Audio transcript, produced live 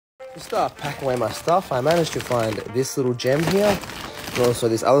Just packing away my stuff, I managed to find this little gem here. And also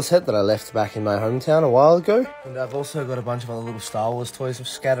this other set that I left back in my hometown a while ago. And I've also got a bunch of other little Star Wars toys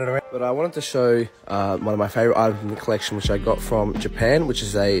scattered around. But I wanted to show one of my favourite items in the collection, which I got from Japan, which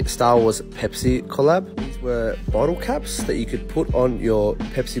is a Star Wars Pepsi collab. These were bottle caps that you could put on your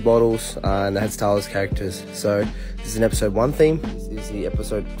Pepsi bottles, and they had Star Wars characters. So this is an episode 1 theme. This is the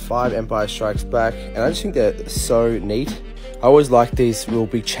episode 5 Empire Strikes Back. And I just think they're so neat. I always like these real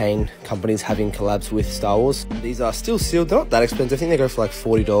big chain companies having collabs with Star Wars. These are still sealed, they're not that expensive. I think they go for like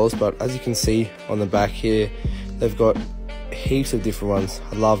 $40, but as you can see on the back here, they've got heaps of different ones.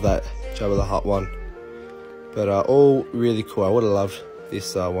 I love that Jabba the Hutt one. But all really cool. I would have loved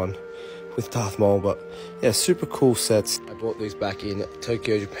this one with Darth Maul, but yeah, super cool sets. I bought these back in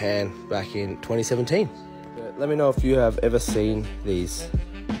Tokyo, Japan, back in 2017. But let me know if you have ever seen these.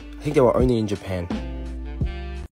 I think they were only in Japan.